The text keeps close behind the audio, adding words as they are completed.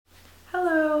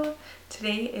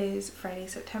today is Friday,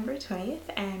 September 20th,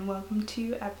 and welcome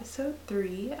to episode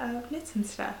 3 of Knits and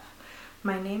Stuff.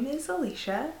 My name is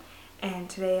Alicia, and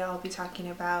today I'll be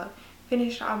talking about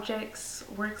finished objects,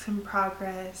 works in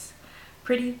progress,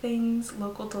 pretty things,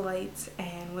 local delights,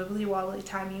 and wibbly wobbly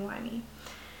timey-wimey.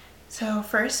 So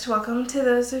first, welcome to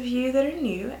those of you that are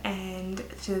new, and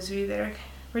to those of you that are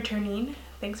returning,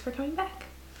 thanks for coming back.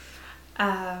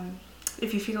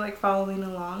 If you feel like following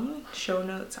along, show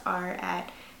notes are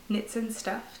at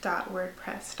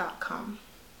knitsandstuff.wordpress.com.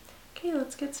 Okay,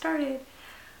 let's get started.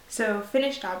 So,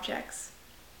 finished objects.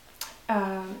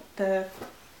 The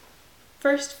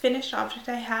first finished object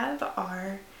I have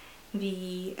are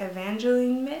the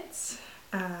Evangeline mitts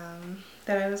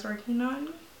that I was working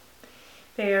on.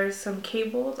 They are some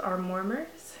cabled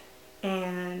armwarmers,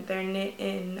 and they're knit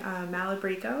in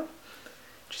Malabrigo,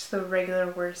 just the regular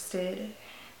worsted,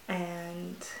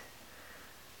 and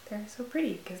they're so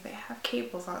pretty because they have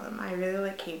cables on them. I really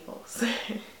like cables.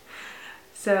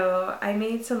 So I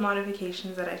made some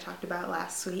modifications that I talked about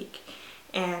last week,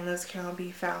 and those can all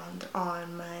be found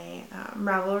on my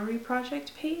Ravelry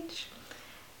project page.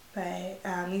 But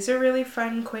these are really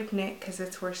fun, quick knit because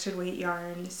it's worsted weight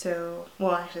yarn. So,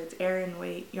 well, actually it's Aran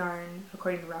weight yarn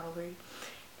according to Ravelry.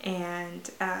 And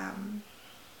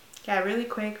yeah, really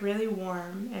quick, really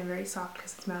warm, and very soft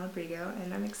because it's Malabrigo,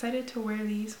 and I'm excited to wear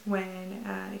these when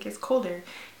it gets colder,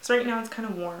 because right now it's kind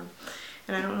of warm,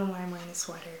 and I don't know why I'm wearing a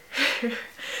sweater.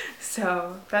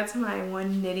 So that's my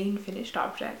one knitting finished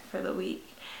object for the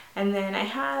week. And then I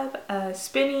have a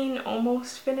spinning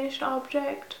almost finished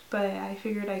object, but I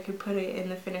figured I could put it in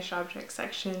the finished object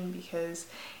section because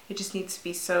it just needs to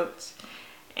be soaked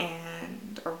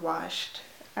or washed.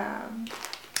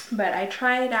 But I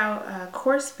tried out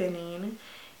core spinning,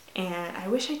 and I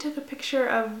wish I took a picture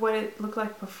of what it looked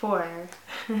like before.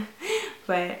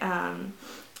 But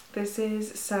this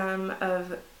is some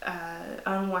of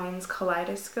Unwind's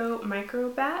Kaleidoscope micro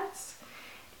bats,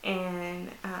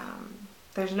 and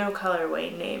there's no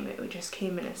colorway name, it just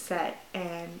came in a set,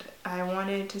 and I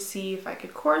wanted to see if I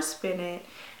could core spin it.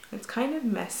 It's kind of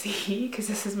messy because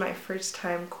this is my first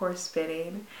time core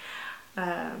spinning.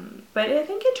 But I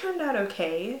think it turned out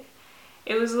okay.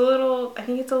 It was I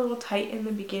think it's a little tight in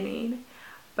the beginning,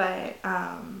 but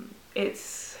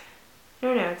it's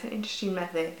an interesting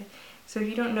method. So if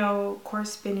you don't know, core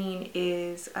spinning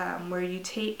is where you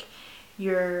take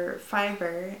your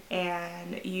fiber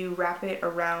and you wrap it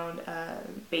around a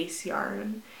base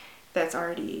yarn that's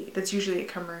usually a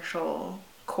commercial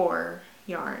core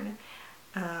yarn.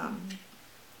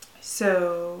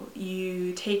 So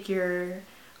you take your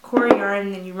core yarn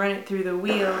and then you run it through the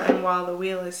wheel, and while the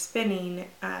wheel is spinning,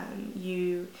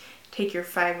 you take your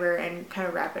fiber and kind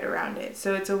of wrap it around it.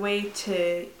 So it's a way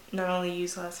to not only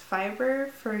use less fiber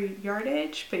for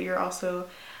yardage, but you're also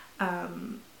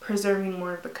preserving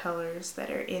more of the colors that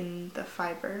are in the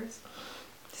fibers.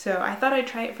 So I thought I'd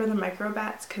try it for the micro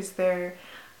bats because there's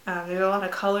a lot of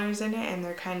colors in it, and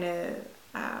they're kind of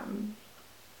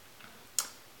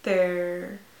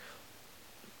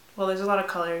there's a lot of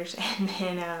colors, and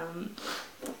then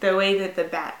the way that the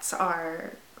bats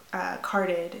are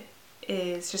carded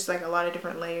is just like a lot of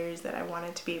different layers that I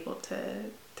wanted to be able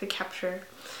to capture.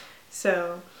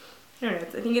 So I don't know,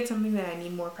 I think it's something that I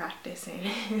need more practice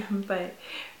in. But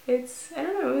I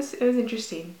don't know, it was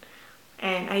interesting.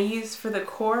 And for the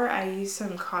core, I used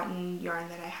some cotton yarn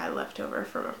that I had left over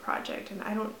from a project, and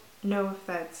I don't know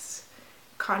if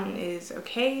cotton is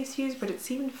okay to use, but it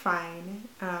seemed fine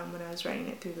when I was running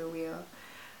it through the wheel.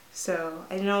 So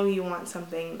I know you want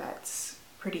something that's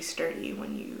pretty sturdy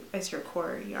as your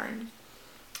core yarn.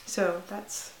 So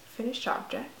that's finished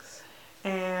objects,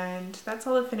 and that's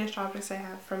all the finished objects I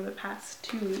have from the past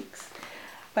 2 weeks.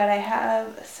 But I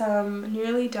have some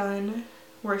nearly done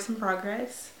works in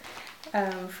progress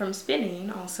from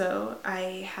spinning. Also,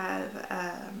 I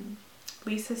have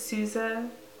Lisa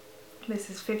Souza.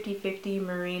 This is 50/50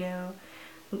 merino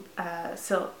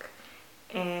silk,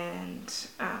 and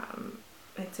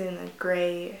it's in a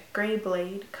gray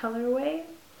blade colorway.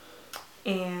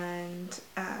 And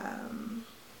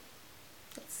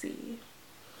let's see.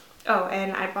 Oh,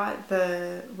 and I bought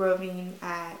the roving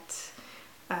at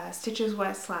Stitches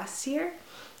West last year,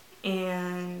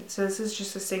 and so this is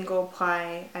just a single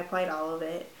ply. I plied all of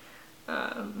it.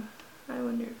 I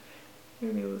wonder if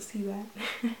you'll be able to see that.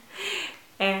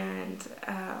 And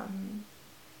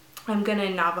I'm gonna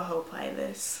Navajo ply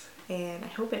this, and I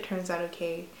hope it turns out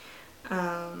okay.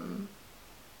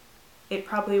 It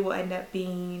probably will end up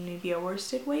being maybe a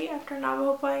worsted weight after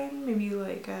Navajo plying, maybe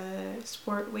like a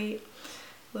sport weight,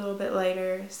 a little bit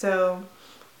lighter. So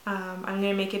I'm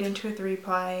gonna make it into a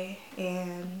 3-ply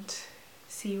and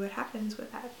see what happens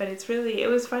with that. But it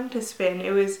was fun to spin.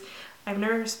 I've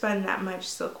never spun that much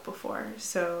silk before,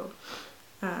 so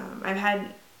I've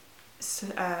had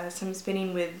some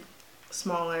spinning with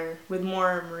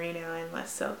more merino and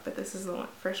less silk, but this is the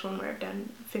first one where I've done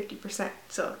 50%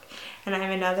 silk, and I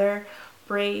have another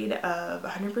braid of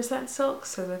 100% silk,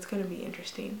 so that's going to be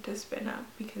interesting to spin up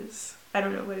because I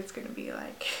don't know what it's going to be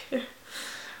like.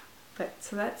 But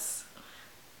so that's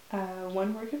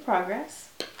one work in progress.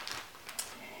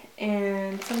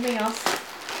 And something else,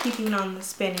 keeping on the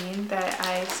spinning, that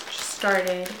I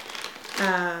started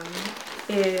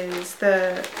is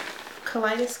the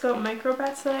kaleidoscope micro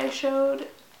bats that I showed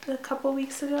a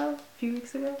few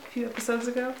episodes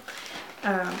ago.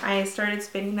 I started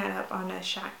spinning that up on a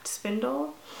shacked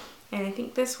spindle, and I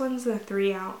think this one's the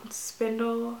 3-ounce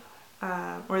spindle,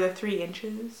 or the 3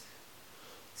 inches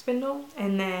spindle,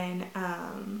 and then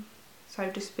so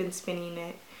I've just been spinning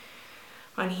it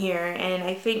on here, and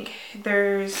I think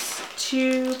there's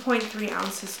 2.3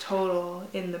 ounces total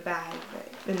in the bag,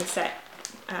 in the set,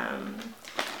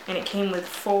 and it came with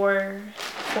four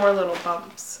little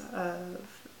bumps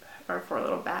or 4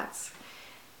 little bats,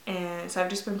 and so I've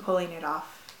just been pulling it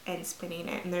off and spinning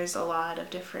it, and there's a lot of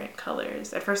different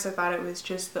colors. At first I thought it was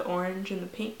just the orange and the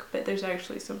pink, but there's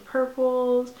actually some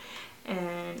purples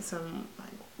and some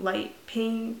light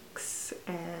pinks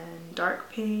and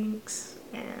dark pinks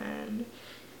and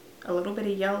a little bit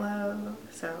of yellow,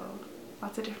 so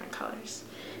lots of different colors.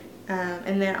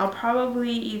 And then I'll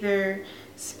probably either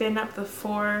spin up the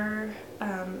 4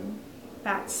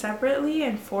 bats separately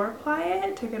and 4-ply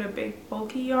it to get a big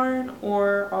bulky yarn,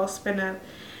 or I'll spin up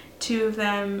 2 of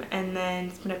them and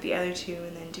then spin up the other 2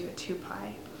 and then do a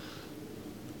 2-ply.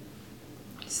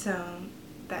 So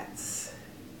that's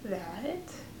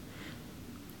that.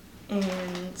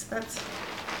 And that's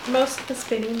most of the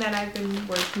spinning that I've been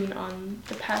working on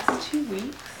the past 2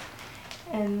 weeks.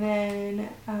 And then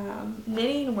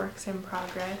knitting works in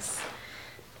progress.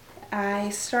 I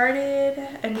started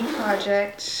a new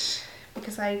project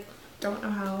because I don't know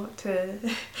how to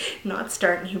not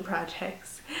start new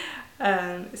projects.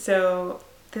 So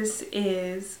this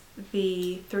is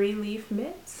the 3-leaf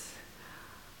mitts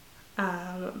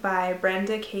by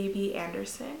Brenda KB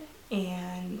Anderson,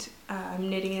 and I'm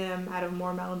knitting them out of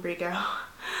more Malabrigo.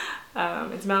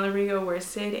 It's Malabrigo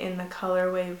worsted in the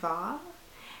colorway Va,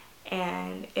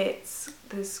 and it's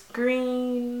this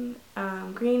green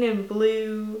and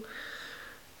blue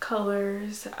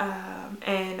colors,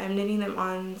 and I'm knitting them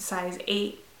on size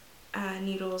 8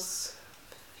 needles,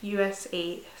 US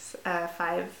 8,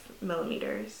 5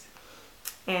 millimeters,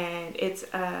 and it's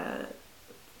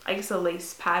I guess a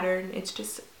lace pattern.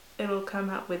 It'll come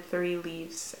out with 3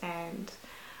 leaves, and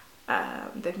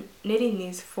I'm knitting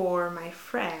these for my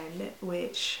friend,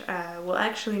 which will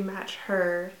actually match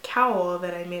her cowl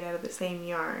that I made out of the same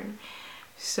yarn.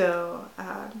 So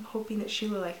I'm hoping that she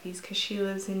will like these because she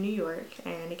lives in New York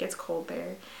and it gets cold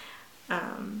there.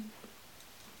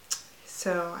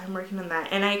 So I'm working on that,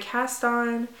 and I cast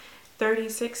on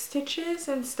 36 stitches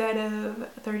instead of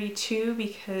 32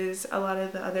 because a lot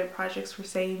of the other projects were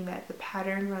saying that the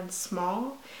pattern runs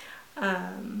small.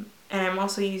 And I'm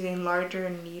also using larger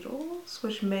needles,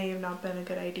 which may have not been a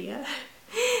good idea.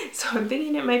 So I'm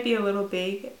thinking it might be a little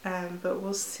big, but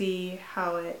we'll see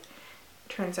how it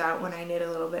turns out when I knit a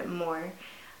little bit more.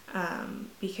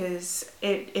 Because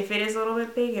if it is a little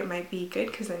bit big, it might be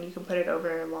good because then you can put it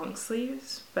over long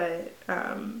sleeves, but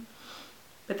then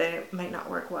it might not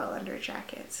work well under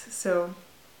jackets. So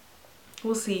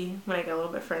we'll see when I get a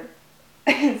little bit further.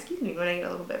 Excuse me, when I get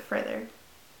a little bit further.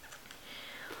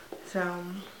 So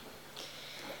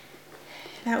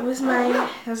that was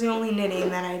the only knitting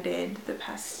that I did the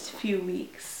past few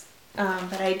weeks.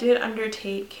 But I did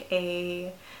undertake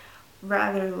a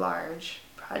rather large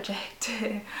project.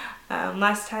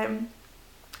 Last time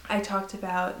I talked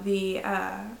about the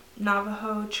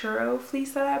Navajo churro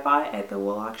fleece that I bought at the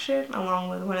wool auction, along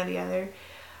with one of the other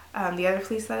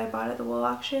fleece that I bought at the wool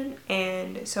auction.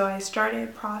 And so I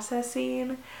started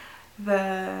processing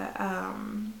the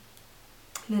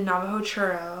Navajo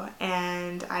churro,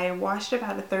 and I washed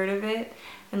about a third of it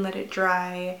and let it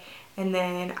dry, and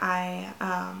then I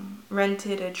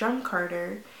rented a drum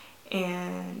carder,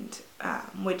 and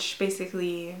which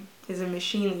basically is a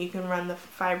machine that you can run the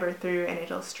fiber through and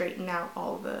it'll straighten out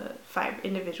all the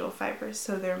individual fibers,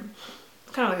 so they're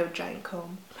kind of like a giant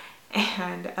comb,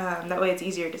 and that way it's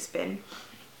easier to spin.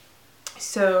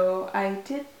 So I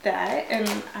did that, and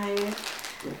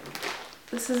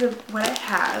this is what I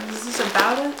have. This is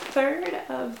about a third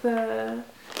of the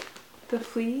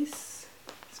fleece.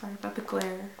 Sorry about the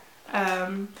glare.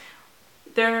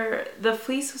 the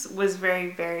fleece was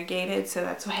very variegated, so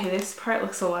that's why this part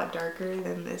looks a lot darker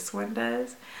than this one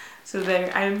does. So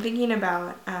I'm thinking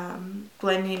about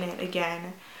blending it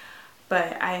again,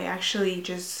 but I actually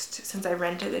just, since I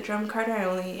rented the drum carder, I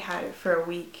only had it for a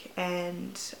week,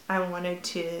 and I wanted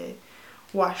to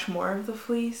wash more of the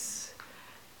fleece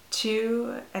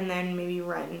too, and then maybe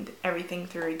run everything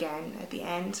through again at the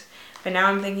end. But now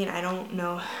I'm thinking I don't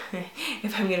know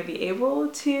if I'm gonna be able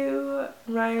to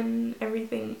run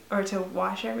everything or to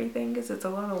wash everything, because it's a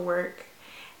lot of work.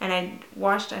 And I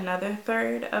washed another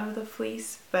third of the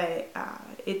fleece, but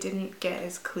it didn't get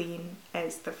as clean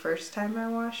as the first time I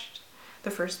washed,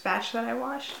 the first batch that I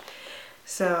washed.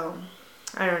 So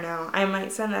I don't know, I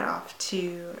might send that off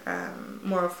to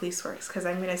Moral Fleece Works, because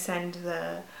I'm gonna send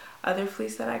the other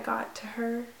fleece that I got to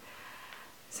her.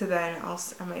 So then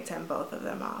I might send both of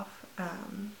them off,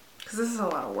 because this is a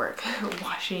lot of work,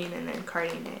 washing and then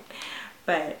carding it.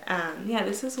 But yeah,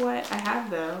 this is what I have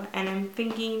though, and I'm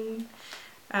thinking,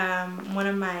 one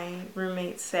of my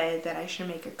roommates said that I should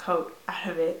make a coat out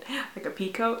of it, like a pea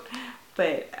coat,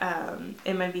 but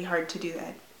it might be hard to do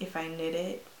that if I knit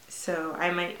it. So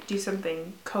I might do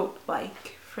something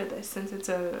coat-like for this, since it's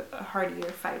a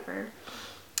hardier fiber.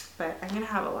 But I'm gonna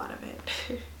have a lot of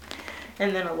it.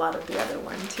 And then a lot of the other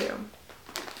one too.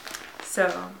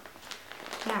 So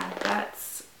yeah,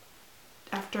 that's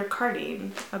after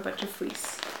carding a bunch of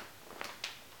fleece.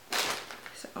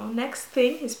 So next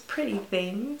thing is pretty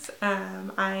things.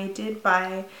 I did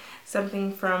buy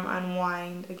something from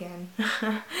Unwind again.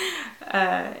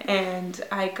 And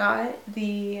I got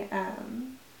the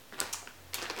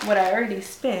what I already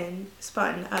spun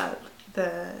up,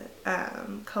 the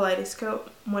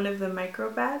Kaleidoscope, one of the micro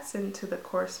bats, into the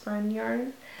core spun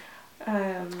yarn.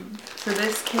 So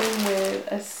this came with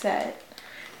a set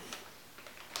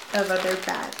of other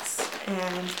bats,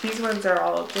 and these ones are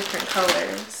all different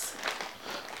colors.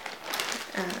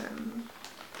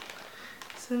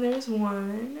 So there's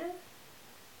one,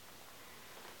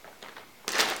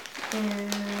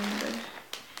 and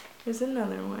there's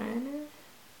another one.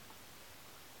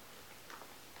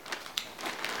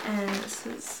 And this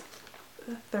is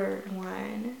the third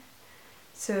one.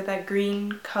 So that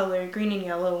green color, green and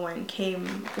yellow one,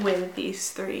 came with these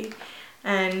three.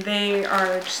 And they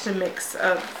are just a mix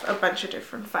of a bunch of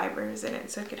different fibers in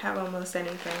it, so it could have almost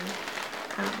anything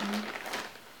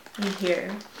in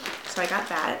here. So I got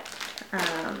that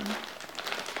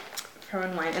from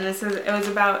Unwind. And this is, it was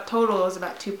about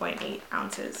 2.8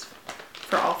 ounces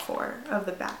for all 4 of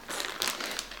the bats.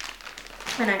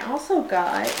 And I also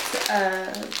got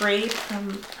a braid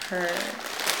from her.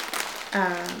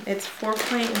 It's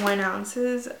 4.1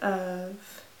 ounces of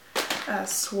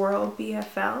Swirl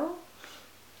BFL,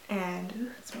 and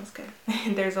ooh, it smells good.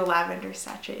 There's a lavender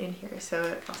sachet in here, so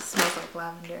it also smells like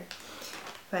lavender.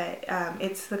 But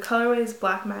it's the colorway is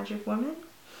Black Magic Woman,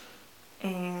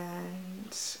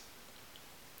 and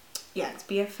yeah, it's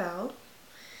BFL.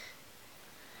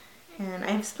 And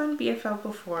I've spun BFL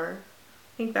before.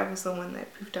 I think that was the one that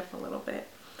poofed up a little bit,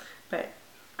 but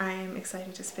I'm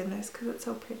excited to spin this because it's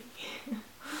so pretty.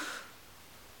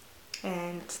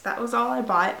 And that was all I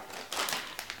bought.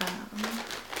 Oh,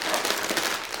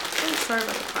 sorry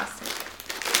about the plastic.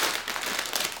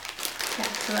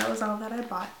 Yeah, so that was all that I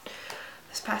bought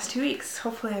this past 2 weeks.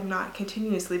 Hopefully I'm not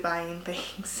continuously buying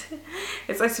things.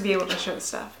 It's nice to be able to show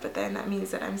stuff, but then that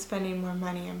means that I'm spending more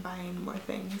money and buying more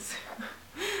things.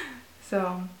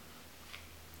 So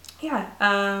yeah,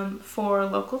 for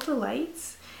Local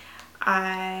Delights,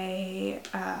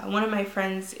 one of my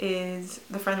friends is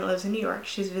the friend that lives in New York.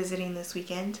 She's visiting this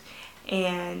weekend,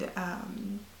 and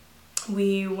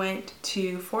we went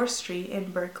to 4th Street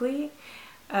in Berkeley.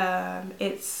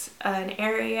 It's an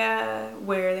area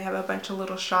where they have a bunch of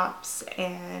little shops,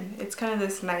 and it's kind of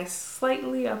this nice,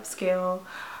 slightly upscale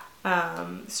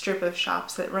strip of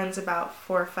shops that runs about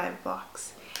 4 or 5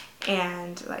 blocks.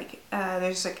 And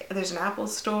there's an Apple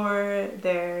store,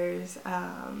 there's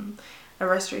a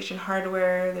Restoration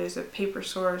Hardware, there's a paper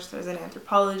source, there's an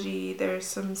Anthropology, there's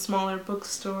some smaller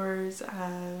bookstores,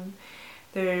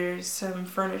 there's some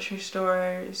furniture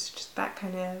stores, just that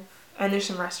kind of, and there's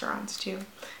some restaurants too,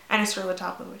 and a Sur La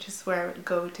Table, which is where I would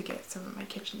go to get some of my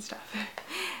kitchen stuff.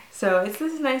 So it's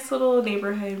this nice little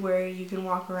neighborhood where you can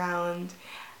walk around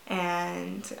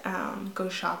and go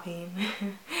shopping.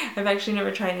 I've actually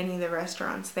never tried any of the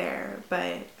restaurants there,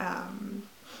 but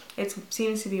it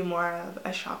seems to be more of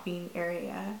a shopping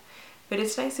area. But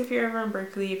it's nice if you're ever in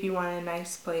Berkeley, if you want a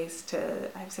nice place to,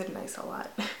 I've said nice a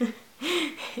lot,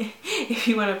 if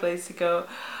you want a place to go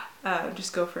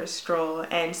just go for a stroll.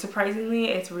 And surprisingly,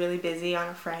 it's really busy on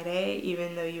a Friday,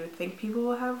 even though you would think people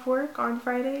will have work on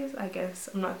Fridays. I guess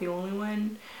I'm not the only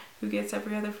one who gets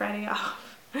every other Friday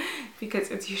off because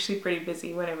it's usually pretty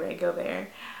busy whenever I go there.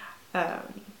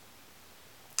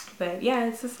 But yeah,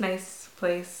 it's this nice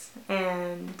place,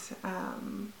 and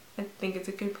I think it's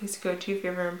a good place to go to if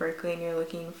you're ever in Berkeley and you're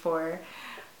looking for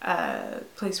a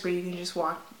place where you can just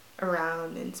walk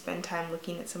around and spend time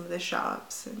looking at some of the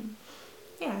shops, and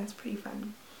yeah, it's pretty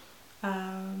fun.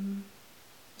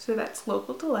 So that's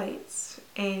Local Delights,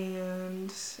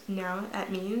 and now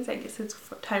that means I guess it's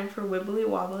time for Wibbly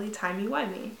Wobbly Timey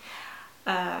Wimey.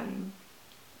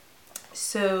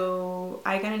 So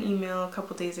I got an email a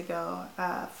couple days ago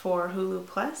for Hulu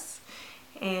Plus,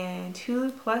 and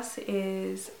Hulu Plus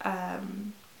is,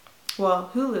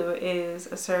 Hulu is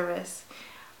a service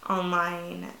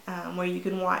online where you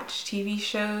can watch TV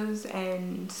shows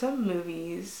and some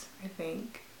movies, I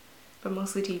think, but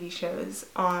mostly TV shows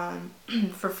on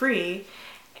for free,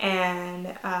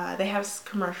 and they have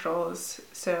commercials,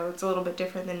 so it's a little bit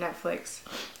different than Netflix,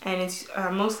 and it's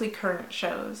mostly current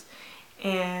shows.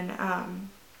 And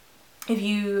if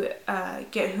you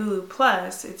get Hulu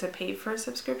Plus, it's a paid for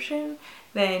subscription,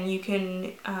 then you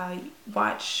can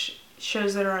watch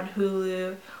shows that are on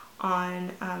Hulu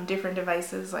on different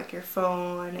devices like your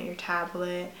phone, your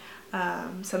tablet,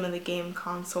 some of the game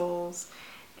consoles,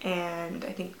 and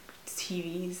I think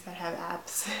TVs that have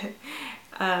apps.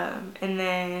 And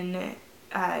then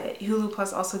Hulu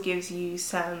Plus also gives you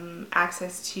some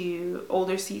access to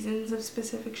older seasons of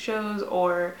specific shows,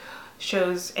 or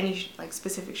shows, any like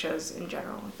specific shows in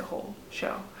general, like the whole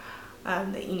show,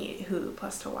 that you need Hulu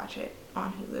Plus to watch it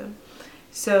on Hulu.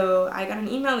 So I got an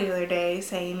email the other day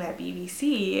saying that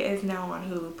BBC is now on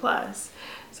Hulu Plus.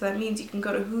 So that means you can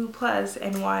go to Hulu Plus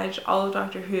and watch all of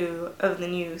Doctor Who of the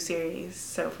new series,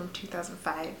 so from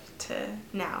 2005 to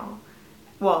now.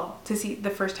 Well, to see the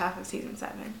first half of season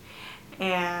 7.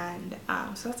 And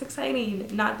so that's exciting.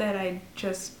 Not that I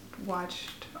just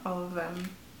watched all of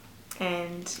them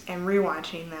and am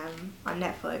rewatching them on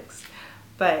Netflix,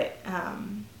 but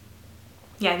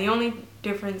yeah, the only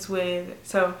difference with,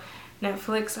 so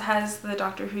Netflix has the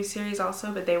Doctor Who series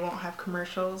also, but they won't have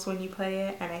commercials when you play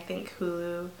it, and I think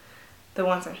Hulu, the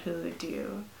ones on Hulu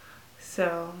do,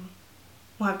 so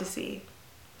we'll have to see,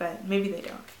 but maybe they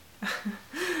don't.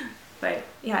 But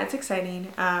yeah, it's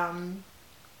exciting. And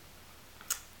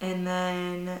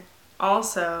then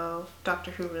also Doctor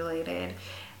Who related,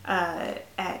 at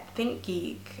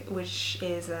ThinkGeek, which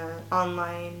is an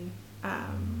online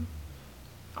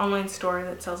store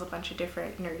that sells a bunch of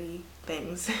different nerdy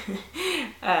things.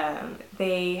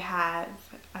 They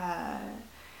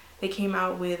came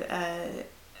out with a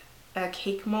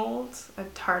cake mold, a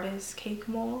TARDIS cake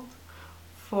mold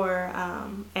for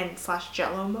and /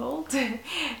 Jello mold,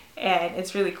 and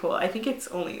it's really cool. I think it's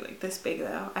only like this big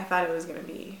though. I thought it was gonna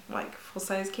be like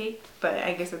full-size cake, but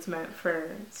I guess it's meant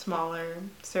for smaller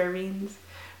servings.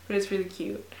 But it's really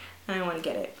cute, and I want to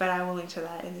get it. But I will link to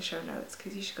that in the show notes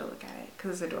because you should go look at it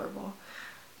because it's adorable.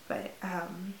 But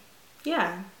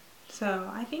yeah,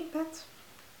 so I think that's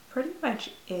pretty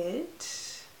much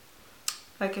it.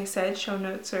 Like I said, show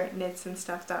notes are at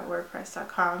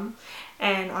knitsandstuff.wordpress.com,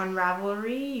 and on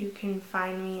Ravelry you can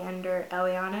find me under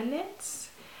Eliana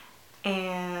Knits,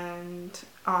 and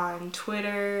on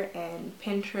Twitter and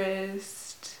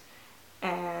Pinterest,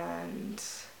 and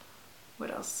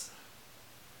what else?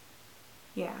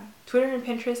 Yeah, Twitter and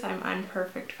Pinterest I'm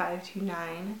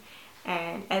unperfect529,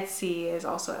 and Etsy is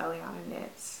also Eliana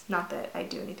Knits. Not that I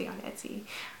do anything on Etsy.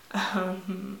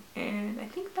 And I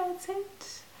think that's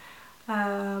it.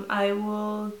 I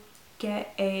will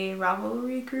get a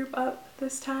Ravelry group up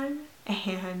this time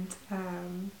and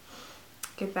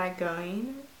get that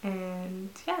going. And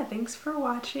yeah, thanks for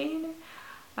watching.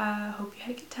 Hope you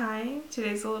had a good time.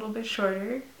 Today's a little bit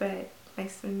shorter, but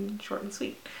nice and short and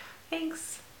sweet.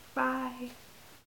 Thanks. Bye.